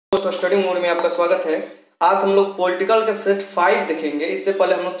दोस्तों study mode में आपका स्वागत है। आज हम लोग पॉलिटिकल के सेट 5 देखेंगे। इससे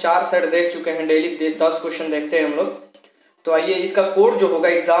पहले हम लोग 4 सेट देख चुके हैं। डेली 10 क्वेश्चन देखते हैं हम लोग। तो आइए, इसका कोड जो होगा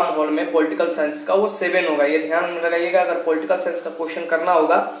एग्जाम हॉल में पॉलिटिकल साइंस का वो 7 होगा। ये ध्यान में लगाइएगा, अगर पॉलिटिकल साइंस का क्वेश्चन करना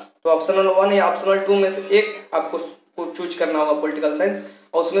होगा तो ऑप्शनल 1 या ऑप्शनल 2 में से एक आपको चूज करना होगा पॉलिटिकल साइंस,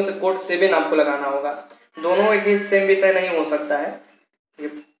 और उसमें से कोड 7 आपको लगाना होगा। दोनों एक ही सेम विषय नहीं हो सकता है।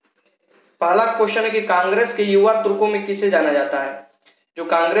 पहला क्वेश्चन है कि कांग्रेस के युवा तुर्कों में किसे जाना जाता है। जो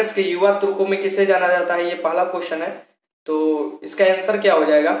कांग्रेस के युवा तुर्कों में किसे जाना जाता है, ये पहला क्वेश्चन है। तो इसका आंसर क्या हो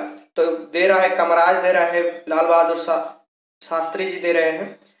जाएगा? तो दे रहा है कामराज, दे रहा है लाल बहादुर शास्त्री जी दे रहे हैं।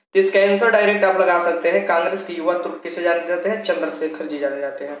 तो इसका आंसर डायरेक्ट आप लगा सकते हैं, कांग्रेस के युवा तुर्क किसे जाने जाते हैं? चंद्रशेखर जी जाने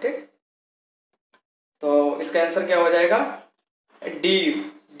जाते हैं। ठीक, तो इसका आंसर क्या हो जाएगा?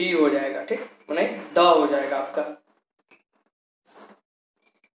 डी हो जाएगा। ठीक, माने द हो जाएगा आपका।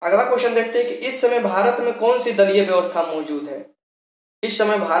 अगला क्वेश्चन देखते हैं कि इस समय भारत में कौन सी दलीय व्यवस्था मौजूद है। इस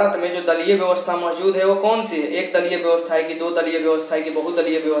समय भारत में जो दलीय व्यवस्था मौजूद है वो कौन सी है? एक दलीय व्यवस्था है कि दो दलीय व्यवस्था है कि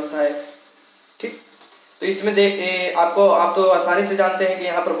बहुदलीय व्यवस्था है? ठीक, तो इसमें आप तो आसानी से जानते हैं कि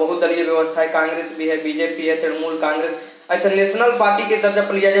यहाँ पर बहुदलीय व्यवस्था है। कांग्रेस भी है, बीजेपी है, तृणमूल कांग्रेस, ऐसा नेशनल पार्टी के दर्जा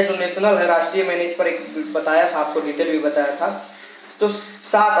पर लिया जाए जो नेशनल है, राष्ट्रीय। मैंने इस पर एक बताया था, आपको डिटेल भी बताया था। तो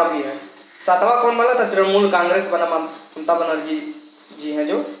 7 अभी है। 7वां कौन बना था? तृणमूल कांग्रेस बना, ममता बनर्जी जी हैं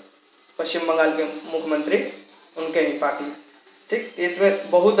जो पश्चिम बंगाल के मुख्यमंत्री, उनके ही पार्टी। ठीक, इसमें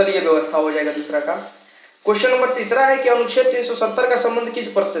बहुदलीय व्यवस्था हो जाएगा दूसरा का। क्वेश्चन नंबर तीसरा है कि अनुच्छेद 370 का संबंध किस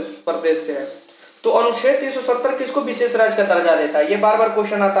प्रदेश से है। तो अनुच्छेद 370 किसको विशेष राज्य का दर्जा देता है? ये बार बार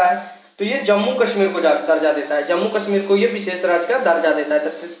क्वेश्चन आता है। तो ये जम्मू कश्मीर को दर्जा देता है। जम्मू कश्मीर को ये विशेष राज्य का दर्जा देता है।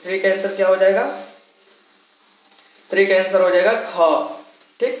 तो 3 का आंसर क्या हो जाएगा? 3 का आंसर हो जाएगा ख।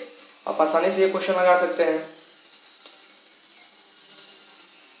 ठीक, आप आसानी से ये क्वेश्चन लगा सकते हैं।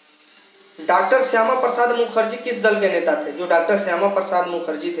 डॉक्टर श्यामा प्रसाद मुखर्जी किस दल के नेता थे? जो डॉक्टर श्यामा प्रसाद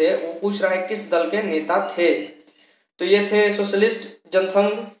मुखर्जी थे वो पूछ रहा है किस दल के नेता थे। तो ये थे सोशलिस्ट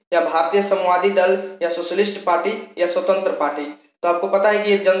जनसंघ या भारतीय समाजवादी दल या सोशलिस्ट पार्टी या स्वतंत्र पार्टी। तो आपको पता है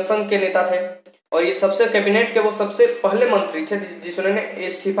कि ये जनसंघ के नेता थे, और ये सबसे कैबिनेट के वो सबसे पहले मंत्री थे जिन्होंने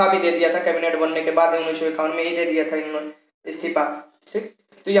इस्तीफा भी दे दिया था। कैबिनेट बनने के बाद 1951 में ही दे दिया था इन्होंने इस्तीफा। ठीक,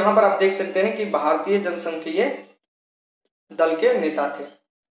 तो यहाँ पर आप देख सकते हैं कि भारतीय जनसंघ के ये दल के नेता थे।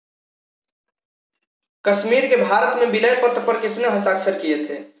 कश्मीर के भारत में विलय पत्र पर किसने हस्ताक्षर किए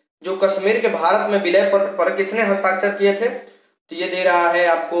थे? जो कश्मीर के भारत में विलय पत्र पर किसने हस्ताक्षर किए थे? तो ये दे रहा है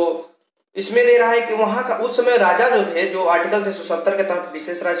आपको, इसमें दे रहा है कि वहां का उस समय राजा जो थे, जो आर्टिकल 370 के तहत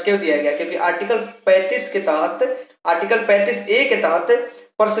विशेष राज्य क्यों दिया गया, क्योंकि आर्टिकल 35 के तहत, आर्टिकल 35A के तहत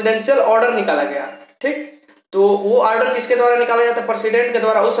प्रेसिडेंशियल ऑर्डर निकाला गया। ठीक, तो वो ऑर्डर किसके द्वारा निकाला जाता है? प्रेसिडेंट के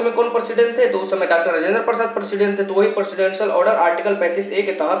द्वारा। उस समय कौन प्रेसिडेंट थे? तो उस समय डॉक्टर राजेंद्र प्रसाद प्रेसिडेंट थे। तो वही प्रेसिडेंशियल ऑर्डर आर्टिकल 35A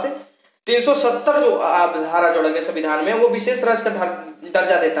के तहत 370 जो धारा जोड़ा गया संविधान में, वो विशेष राज्य का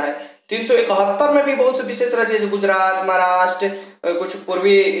दर्जा देता है। 371 में भी बहुत से विशेष राज्य जो गुजरात, महाराष्ट्र, कुछ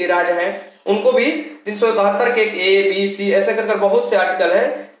पूर्वी राज्य हैं, उनको भी 371 के A, B, C ऐसे कर बहुत से आर्टिकल है,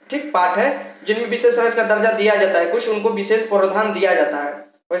 ठीक, पार्ट है जिनमें विशेष राज्य का दर्जा दिया जाता है। कुछ उनको विशेष प्रावधान दिया जाता है।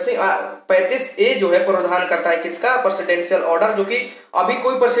 वैसे 35A जो है प्रावधान करता है किसका? Presidential order. जो कि अभी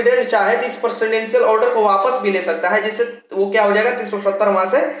कोई प्रेसिडेंट चाहे तो इस प्रेसिडेंशियल ऑर्डर को वापस भी ले सकता है, जिससे वो क्या हो जाएगा? 370 वहां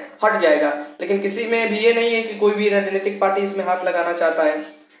से हट जाएगा। लेकिन किसी में भी ये नहीं है कि कोई भी राजनीतिक पार्टी इसमें हाथ लगाना चाहता है।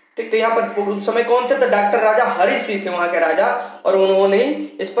 ठीक, तो यहाँ पर उस समय कौन थे? तो डॉक्टर राजा हरि सिंह थे वहां के राजा, और उन्होंने ही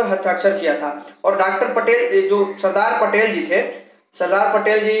इस पर हस्ताक्षर किया था। और डॉक्टर पटेल, जो सरदार पटेल जी थे, सरदार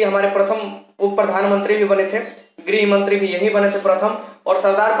पटेल जी हमारे प्रथम उप प्रधानमंत्री भी बने थे, गृह मंत्री भी यही बने थे प्रथम। और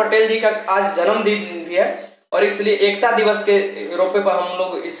सरदार पटेल जी का आज जन्मदिन भी है, और इसलिए एकता दिवस के रूप पर हम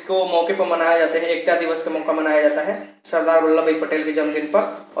लोग इसको मौके पर मनाया जाते हैं। एकता दिवस का मौका मनाया जाता है सरदार वल्लभ भाई पटेल के जन्मदिन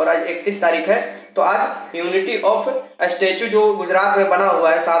पर। और आज 31 तारीख है, तो आज यूनिटी ऑफ स्टैचू जो गुजरात में बना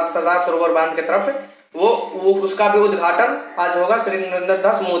हुआ है सरदार सरोवर बांध की तरफ, वो उसका भी उद्घाटन आज होगा श्री नरेंद्र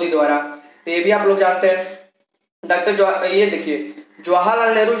दास मोदी द्वारा। तो ये भी आप लोग जानते हैं। डॉक्टर ये देखिए,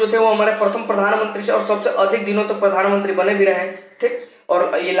 जवाहरलाल नेहरू जो थे वो हमारे प्रथम प्रधानमंत्री से और सबसे अधिक दिनों तक प्रधानमंत्री बने भी रहे। ठीक,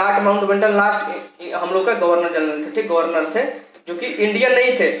 और ये लॉर्ड माउंटबेटन लास्ट हम लोग का गवर्नर जनरल थे। ठीक, गवर्नर थे जो कि इंडियन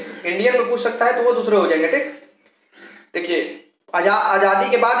नहीं थे। इंडियन में पूछ सकता है तो वो दूसरे हो जाएंगे। ठीक, देखिए आजादी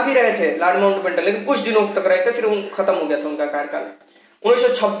के बाद भी रहे थे लॉर्ड माउंटबेटन, लेकिन कुछ दिनों तक रहे थे, फिर खत्म हो गया था उनका कार्यकाल।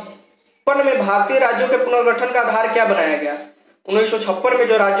 1956 में भारतीय राज्यों के पुनर्गठन का आधार क्या बनाया गया? 1956 में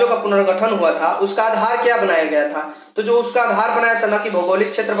जो राज्यों का पुनर्गठन हुआ था उसका आधार क्या बनाया गया था? तो जो उसका आधार बनाया था, न कि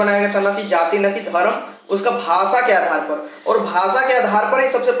भौगोलिक क्षेत्र बनाया गया था, न कि जाति, न कि धर्म, उसका भाषा के आधार पर। और भाषा के आधार पर ही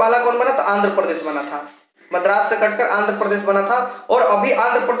सबसे पहला कौन बना था? आंध्र प्रदेश बना था। मद्रास से कटकर आंध्र प्रदेश बना था। और अभी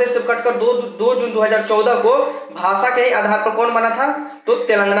आंध्र प्रदेश से कटकर 2 जून 2014 को भाषा के ही आधार पर कौन बना था? तो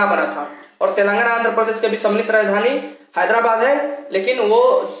तेलंगाना बना था। और तेलंगाना आंध्र प्रदेश की भी सम्मिलित राजधानी हैदराबाद है, लेकिन वो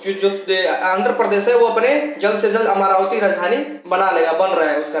जो आंध्र प्रदेश है वो अपने जल्द से जल्द अमरावती राजधानी बना लेगा, बन रहा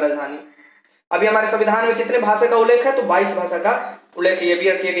है उसका राजधानी। अभी हमारे संविधान में कितने भाषा का उल्लेख है? तो 22 भाषा का उल्लेख है, ये भी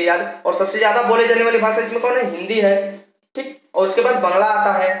रखिएगा याद। और सबसे ज्यादा बोले जाने वाली भाषा इसमें कौन है? हिंदी है, ठीक। और उसके बाद बांग्ला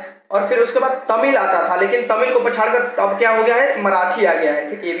आता है, और फिर उसके बाद तमिल आता था, लेकिन तमिल को पछाड़कर अब क्या हो गया है? मराठी आ गया है,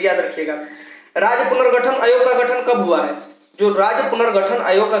 ठीक। ये भी याद रखिएगा। राज्य पुनर्गठन आयोग का गठन कब हुआ है? जो राज्य पुनर्गठन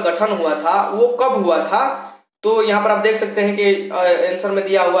आयोग का गठन हुआ था वो कब हुआ था? तो यहाँ पर आप देख सकते हैं कि आंसर में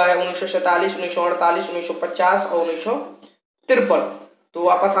दिया हुआ है 1947, 1948, 1950 और 1953। तो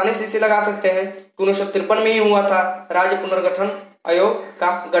आप आसानी से इसे लगा सकते हैं कि 1953 में ही हुआ था राज्य पुनर्गठन आयोग का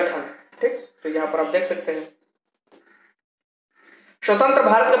गठन, ठीक। तो यहाँ पर आप देख सकते हैं। स्वतंत्र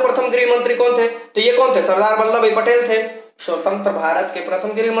भारत के प्रथम गृह मंत्री कौन थे? तो ये कौन थे? सरदार वल्लभ भाई पटेल थे। स्वतंत्र भारत के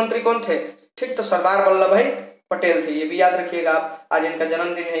प्रथम गृह मंत्री कौन थे? ठीक, तो सरदार वल्लभ भाई पटेल थे, ये भी याद रखिएगा आप। आज इनका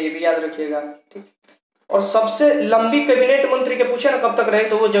जन्मदिन है, ये भी याद रखिएगा, ठीक। और सबसे लंबी कैबिनेट मंत्री के पूछे ना कब तक रहे,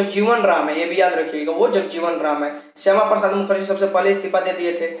 तो वो जगजीवन राम है, ये भी याद रखिएगा, वो जगजीवन राम है। श्यामा प्रसाद मुखर्जी सबसे पहले इस्तीफा दे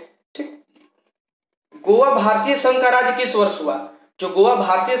दिए थे, ठीक। गोवा भारतीय संघ का राज्य किस वर्ष हुआ? जो गोवा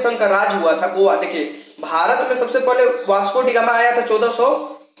भारतीय संघ का राज्य हुआ था, गोवा देखिए भारत में सबसे पहले वास्को डी गामा आया था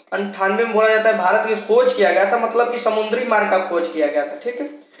 1498 में। बोला जाता है भारत की खोज किया गया था, मतलब कि समुद्री मार्ग का खोज किया गया था, ठीक है।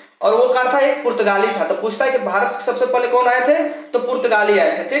 और वो कहा था एक पुर्तगाली था। तो पूछता है कि भारत सबसे पहले कौन आए थे? तो पुर्तगाली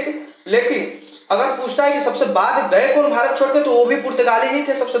आए थे, ठीक। लेकिन अगर पूछता है कि सबसे बाद गए कौन भारत छोड़ के, तो वो भी पुर्तगाली ही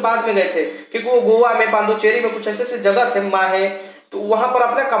थे, सबसे बाद में गए थे, क्योंकि वो गोवा में, पांडुचेरी में कुछ ऐसे जगह थे माहे, तो वहां पर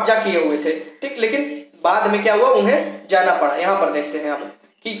अपना कब्जा किए हुए थे, ठीक। लेकिन बाद में क्या हुआ, उन्हें जाना पड़ा। यहाँ पर देखते हैं हम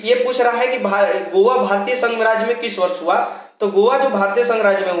कि ये पूछ रहा है कि गोवा भारतीय संघ राज्य में किस वर्ष हुआ। तो गोवा जो भारतीय संघ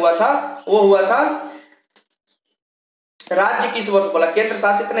राज्य में हुआ था वो हुआ था, राज्य किस वर्ष बोला, केंद्र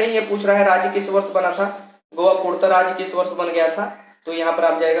शासित नहीं, ये पूछ रहा है राज्य किस वर्ष बना था, गोवा पूर्णतः राज्य किस वर्ष बन गया था। तो यहाँ पर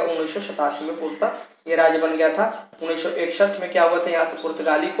आप जाएगा 1987 में पूर्णतः ये राज्य बन गया था। 1961 में क्या हुआ था, यहाँ से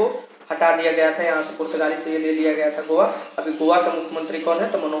पुर्तगाली को हटा दिया गया था, यहाँ से पुर्तगाली से ये ले लिया गया था गोवा। अभी गोवा का मुख्यमंत्री कौन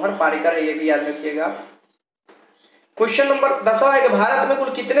है? तो मनोहर पार्रिकर है, ये भी याद रखिएगा। क्वेश्चन नंबर 10 है कि भारत में कुल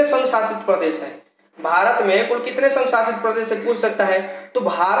कितने संघ शासित प्रदेश हैं? भारत में कुल कितने संघ शासित प्रदेश से पूछ सकता है। तो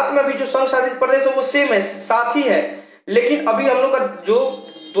भारत में अभी जो संघ शासित प्रदेश है वो सेम है, साथ ही है, लेकिन अभी हम लोग का जो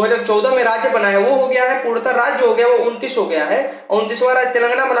 2014 में राज्य बना है वो हो गया है पूर्णतः राज्य हो गया, वो 29 हो गया है। 29वां राज्य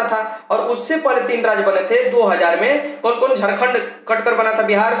तेलंगाना बना था, और उससे पहले 3 राज्य बने थे 2000 में। कौन कौन? झारखंड कटकर बना था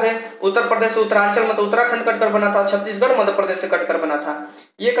बिहार से, उत्तर प्रदेश से उत्तरांचल मतलब उत्तराखंड कटकर बना था, छत्तीसगढ़ मध्य प्रदेश से कटकर बना था,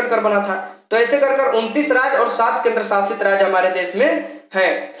 ये कटकर बना था। तो ऐसे कर 29 राज्य और 7 केंद्र शासित राज्य हमारे देश में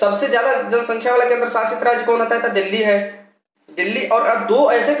है। सबसे ज्यादा जनसंख्या वाला केंद्र शासित राज्य कौन होता है? तो दिल्ली है, दिल्ली। और अब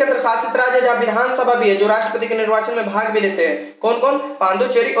 2 ऐसे केंद्र शासित राज्य जहां विधानसभा भी है, जो राष्ट्रपति के निर्वाचन में भाग भी लेते हैं, कौन कौन?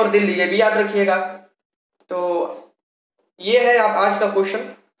 पांडुचेरी और दिल्ली, ये भी याद रखिएगा। तो ये है आप आज का क्वेश्चन।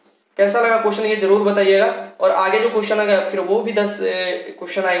 कैसा लगा क्वेश्चन ये जरूर बताइएगा। और आगे जो क्वेश्चन आएगा फिर वो भी 10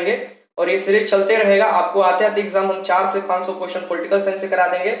 क्वेश्चन आएंगे, और ये सीरीज चलते रहेगा। आपको आते आते एग्जाम हम 400 से 500 क्वेश्चन पॉलिटिकल साइंस से करा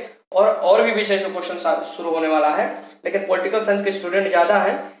देंगे, और भी विषय से क्वेश्चन शुरू होने वाला है। लेकिन पॉलिटिकल साइंस के स्टूडेंट ज्यादा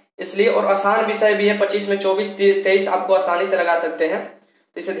है इसलिए, और आसान विषय भी है, 25 में 24 23 आपको आसानी से लगा सकते हैं,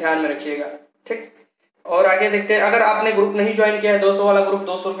 तो इसे ध्यान में रखिएगा, ठीक। और आगे देखते हैं। अगर आपने ग्रुप नहीं ज्वाइन किया है, 200 वाला ग्रुप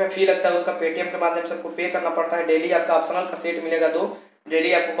 200 रुपये फी लगता है, उसका पेटीएम के माध्यम से आपको पे करना पड़ता है। डेली आपका ऑप्शनल का सेट मिलेगा 2,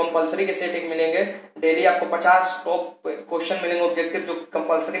 डेली आपको कंपलसरी के सेट 1 मिलेंगे, डेली आपको 50 टॉप क्वेश्चन मिलेंगे ऑब्जेक्टिव, जो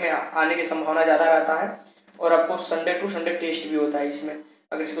कंपलसरी में आने की संभावना ज़्यादा रहता है। और आपको संडे टू संडे टेस्ट भी होता है इसमें।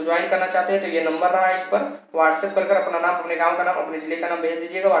 अगर इसको ज्वाइन करना चाहते हैं तो ये नंबर रहा है, इस पर व्हाट्सएप कर अपना नाम, अपने गांव का नाम, अपने जिले का नाम भेज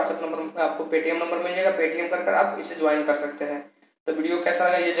दीजिएगा। व्हाट्सएप नंबर आपको पेटीएम नंबर मिल जाएगा, पेटीएम कर आप इसे ज्वाइन कर सकते हैं। तो वीडियो कैसा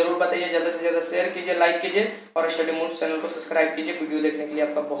लगा ये जरूर बताइए, ज़्यादा से ज़्यादा शेयर कीजिए, लाइक कीजिए, और स्टडी मूड चैनल को सब्सक्राइब कीजिए। वीडियो देखने के लिए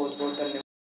आपका बहुत बहुत धन्यवाद।